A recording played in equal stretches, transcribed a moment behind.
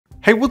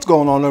Hey, what's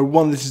going on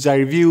everyone, this is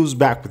iReviews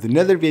back with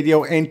another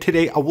video, and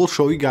today I will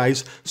show you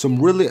guys some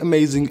really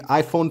amazing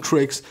iPhone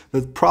tricks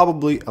that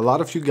probably a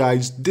lot of you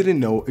guys didn't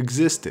know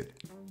existed.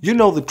 You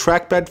know the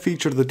trackpad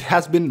feature that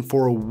has been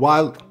for a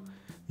while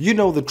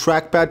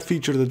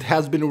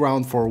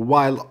around for a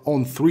while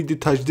on 3D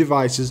touch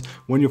devices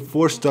when you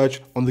force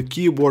touch on the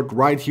keyboard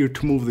right here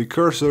to move the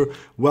cursor.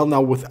 Well,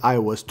 now with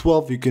iOS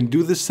 12 you can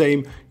do the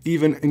same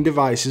even in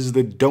devices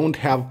that don't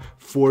have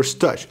force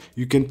touch.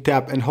 You can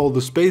tap and hold the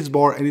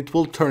spacebar and it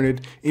will turn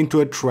it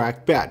into a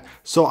trackpad.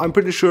 So I'm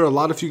pretty sure a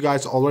lot of you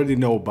guys already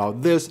know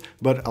about this,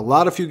 but a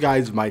lot of you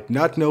guys might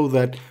not know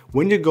that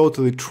when you go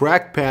to the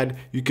trackpad,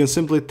 you can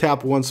simply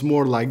tap once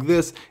more like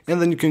this,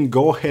 and then you can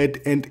go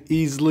ahead and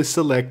easily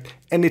select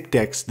any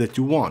text that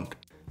you want.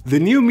 The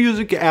new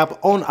music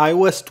app on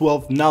iOS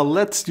 12 now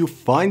lets you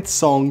find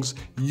songs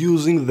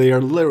using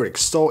their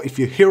lyrics. So if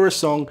you hear a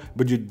song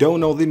but you don't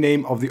know the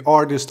name of the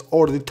artist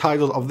or the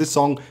title of the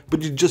song,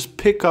 but you just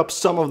pick up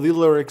some of the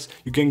lyrics,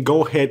 you can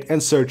go ahead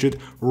and search it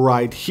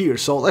right here.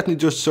 So let me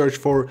just search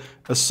for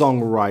a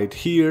song right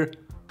here.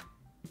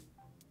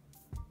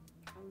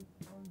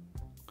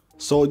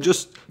 So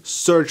just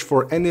search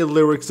for any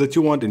lyrics that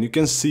you want and you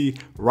can see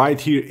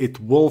right here it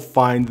will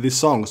find the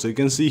song. So you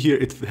can see here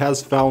it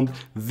has found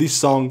the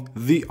song,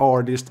 the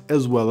artist,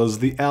 as well as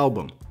the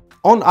album.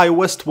 On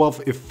iOS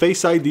 12, if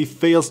Face ID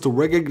fails to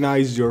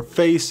recognize your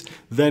face,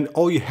 then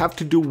all you have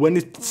to do when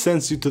it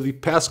sends you to the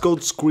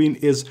passcode screen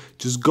is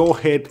just go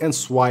ahead and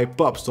swipe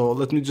up. So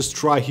let me just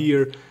try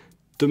here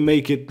to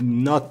make it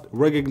not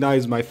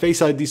recognize my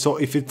Face ID. So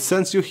if it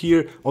sends you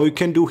here, all you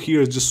can do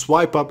here is just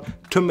swipe up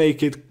to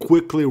make it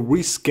quickly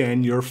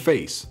rescan your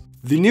face.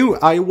 The new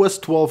iOS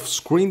 12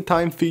 screen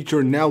time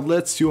feature now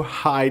lets you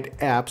hide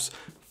apps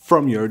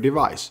from your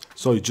device.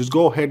 So you just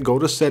go ahead, go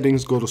to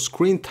settings, go to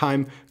screen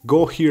time,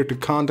 go here to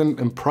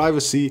content and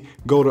privacy,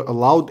 go to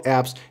allowed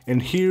apps,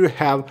 and here you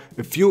have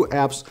a few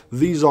apps.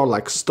 These are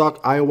like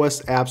stock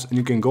iOS apps and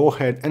you can go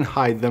ahead and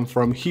hide them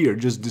from here.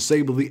 Just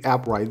disable the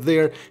app right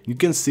there. You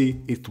can see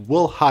it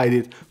will hide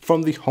it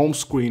from the home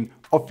screen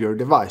of your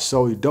device.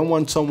 So you don't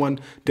want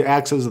someone to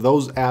access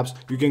those apps,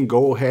 you can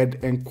go ahead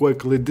and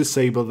quickly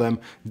disable them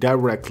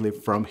directly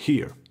from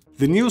here.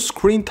 The new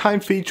screen time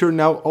feature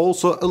now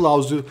also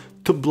allows you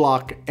to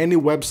block any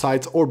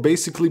websites, or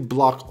basically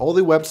block all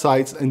the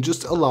websites and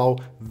just allow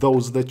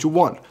those that you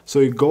want. So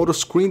you go to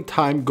screen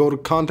time, go to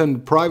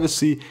content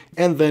privacy,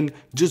 and then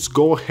just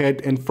go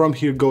ahead and from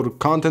here go to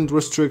content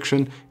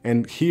restriction,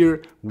 and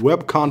here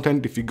web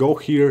content. If you go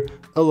here,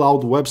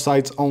 allowed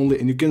websites only,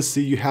 and you can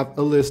see you have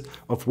a list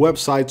of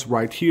websites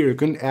right here. You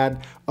can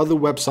add other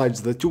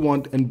websites that you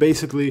want, and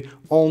basically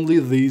only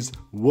these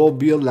will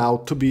be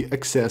allowed to be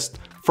accessed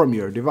from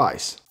your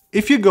device.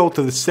 If you go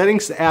to the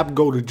settings app,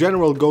 go to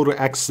general, go to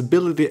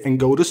accessibility and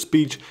go to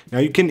speech, now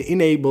you can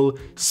enable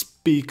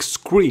speak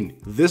screen.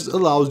 This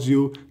allows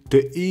you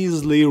to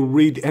easily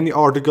read any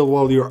article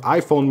while your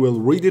iPhone will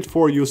read it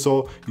for you.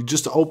 So you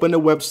just open a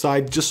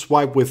website, just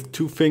swipe with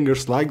two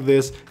fingers like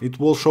this, it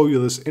will show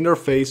you this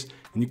interface,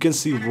 and you can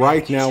see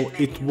right now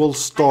it will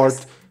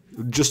start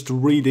just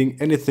reading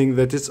anything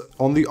that is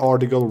on the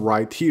article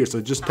right here.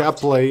 So just tap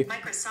play.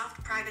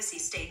 Microsoft privacy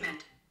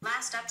statement,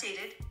 last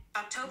updated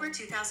October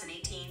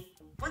 2018.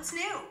 What's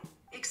new?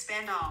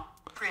 Expand all.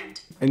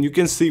 Print. And you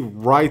can see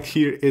right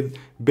here it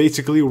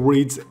basically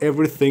reads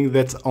everything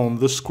that's on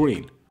the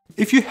screen.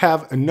 If you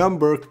have a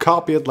number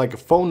copied, like a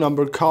phone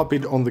number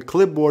copied on the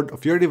clipboard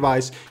of your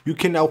device, you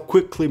can now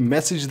quickly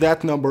message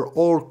that number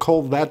or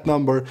call that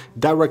number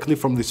directly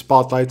from the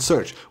Spotlight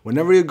search.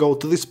 Whenever you go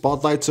to the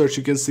Spotlight search,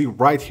 you can see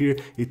right here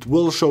it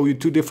will show you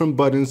two different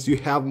buttons. You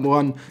have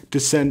one to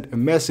send a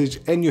message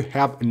and you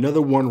have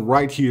another one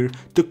right here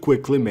to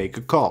quickly make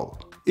a call.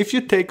 If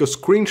you take a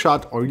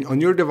screenshot on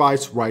your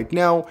device right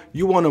now,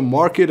 you want to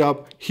mark it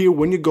up here.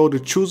 When you go to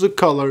choose a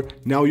color,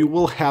 now you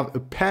will have a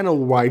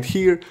panel right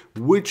here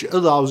which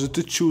allows you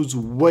to choose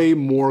way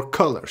more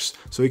colors.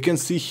 So you can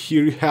see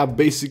here you have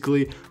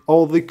basically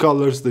all the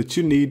colors that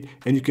you need,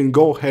 and you can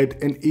go ahead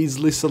and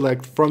easily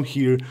select from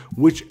here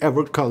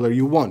whichever color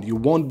you want. You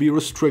won't be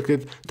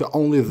restricted to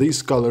only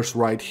these colors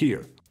right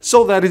here.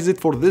 So that is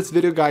it for this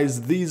video,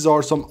 guys. These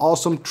are some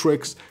awesome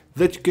tricks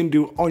that you can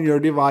do on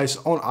your device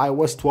on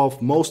iOS 12,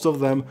 most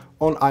of them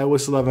on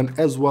iOS 11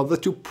 as well,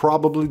 that you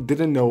probably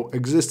didn't know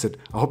existed.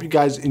 I hope you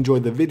guys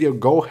enjoyed the video.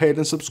 Go ahead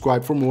and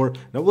subscribe for more,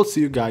 and I will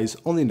see you guys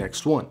on the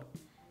next one.